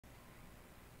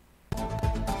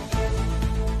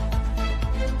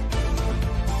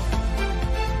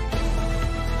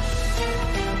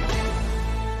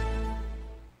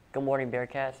Good morning,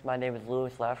 Bearcats. My name is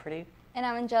Louis Lafferty, And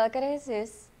I'm Angelica de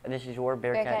Jesus. and this is your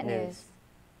Bearcat News.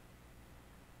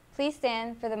 Please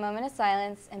stand for the moment of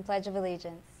silence and Pledge of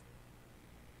Allegiance.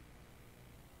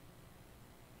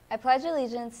 I pledge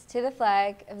allegiance to the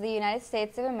flag of the United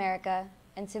States of America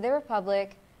and to the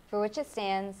republic for which it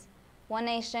stands, one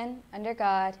nation, under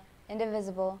God,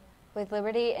 indivisible, with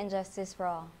liberty and justice for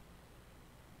all.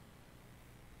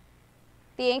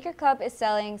 The Anchor Club is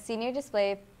selling senior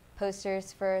display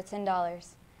posters for $10.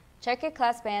 Check your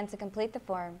class band to complete the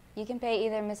form. You can pay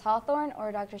either Ms. Hawthorne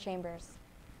or Dr. Chambers.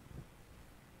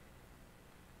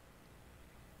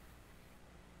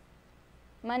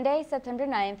 Monday, September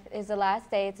 9th is the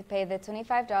last day to pay the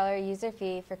 $25 user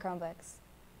fee for Chromebooks.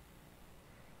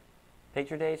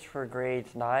 Picture dates for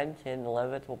grades 9, 10, and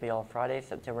 11 will be on Friday,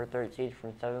 September 13th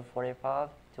from 7:45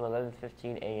 to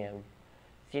 11:15 a.m.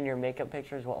 Senior makeup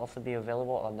pictures will also be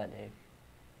available on that day.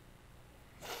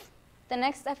 The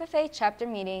next FFA chapter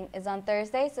meeting is on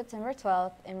Thursday, September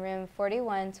 12th in room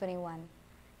 4121.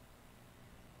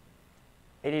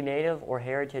 Any native or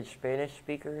heritage Spanish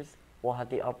speakers will have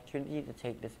the opportunity to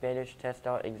take the Spanish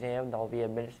test-out exam that will be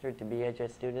administered to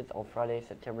BHS students on Friday,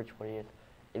 September 20th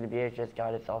in the BHS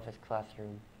Guidance Office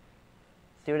classroom.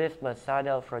 Students must sign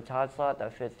up for a time slot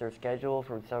that fits their schedule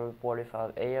from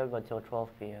 7:45 a.m. until 12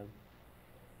 p.m.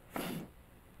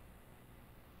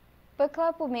 Book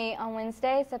Club will meet on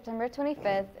Wednesday, September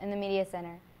 25th in the Media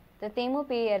Center. The theme will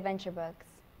be adventure books.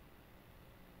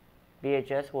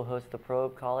 BHS will host the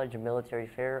Probe College and Military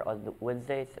Fair on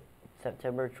Wednesday,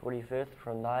 September 25th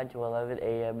from 9 to 11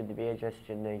 a.m. in the BHS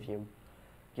Gymnasium.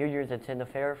 Juniors attend the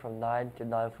fair from 9 to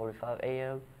 9:45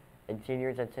 a.m. and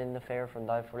seniors attend the fair from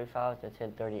 9:45 to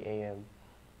 10:30 a.m.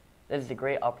 This is a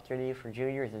great opportunity for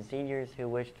juniors and seniors who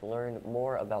wish to learn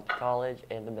more about the college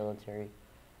and the military.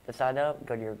 To sign up,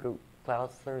 go to your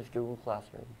counselor's Google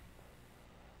Classroom.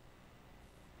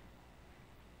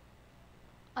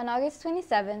 On August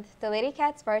 27th, the Lady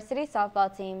Cats varsity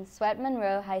softball team swept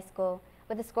Monroe High School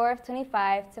with a score of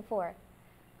 25-4.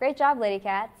 Great job, Lady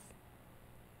Cats.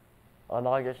 On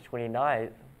August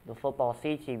 29th, the football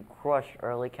C team crushed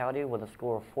Early County with a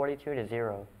score of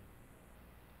 42-0.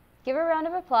 Give a round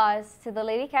of applause to the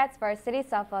Lady Cats varsity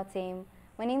softball team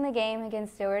winning the game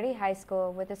against Doherty High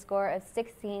School with a score of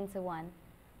 16-1.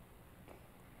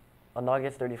 On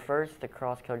August 31st, the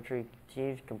cross-country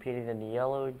teams competed in the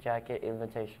Yellow Jacket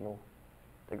Invitational.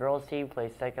 The girls' team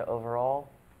placed second overall,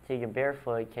 Tegan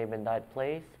Barefoot came in 9th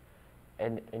place,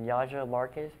 and Inyaja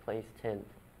Marquez placed 10th.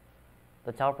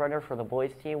 The top runner for the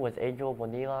boys' team was Angel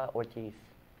Bonilla Ortiz.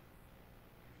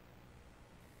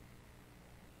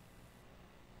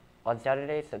 On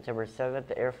Saturday, September 7th,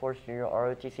 the Air Force Junior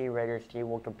ROTC Raiders team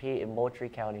will compete in Moultrie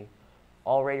County.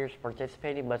 All Raiders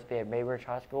participating must be at Bainbridge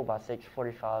High School by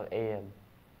 6:45 a.m.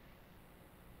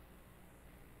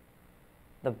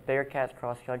 The Bearcats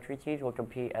cross-country teams will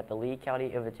compete at the Lee County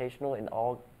Invitational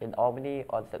in Albany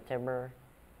on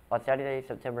Saturday,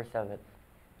 September 7th.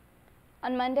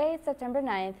 On Monday, September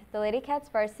 9th, the Lady Cats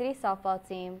varsity softball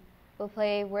team will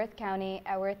play Worth County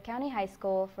at Worth County High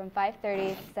School from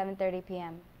 5:30 to 7:30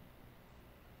 p.m.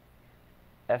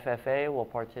 FFA will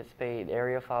participate in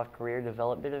Area 5 career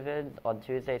development events on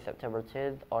Tuesday, September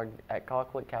 10th at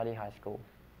Colquitt County High School.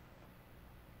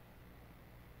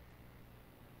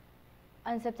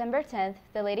 On September 10th,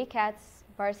 the Lady Cats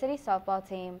varsity softball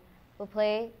team will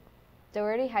play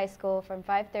Doherty High School from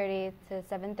 5:30 to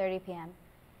 7:30 p.m.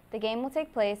 The game will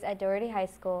take place at Doherty High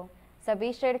School, so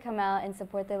be sure to come out and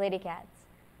support the Lady Cats.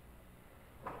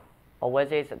 On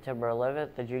Wednesday, September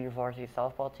 11th, the junior varsity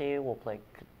softball team will play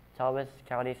Thomas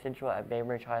County Central at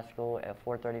Bainbridge High School at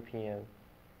 4:30 p.m.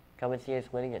 Come and see us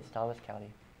win against Thomas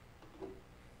County.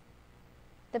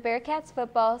 The Bearcats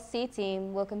football C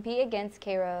team will compete against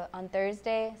Cairo on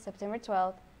Thursday, September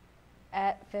 12th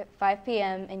at 5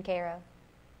 p.m. in Cairo.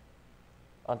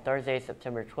 On Thursday,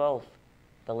 September 12th,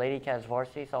 the Lady Cats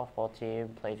varsity softball team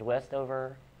plays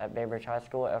Westover at Bainbridge High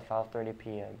School at 5:30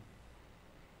 p.m.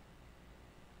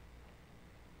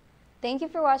 Thank you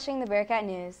for watching the Bearcat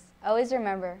News. Always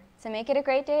remember, to make it a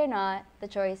great day or not, the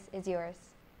choice is yours.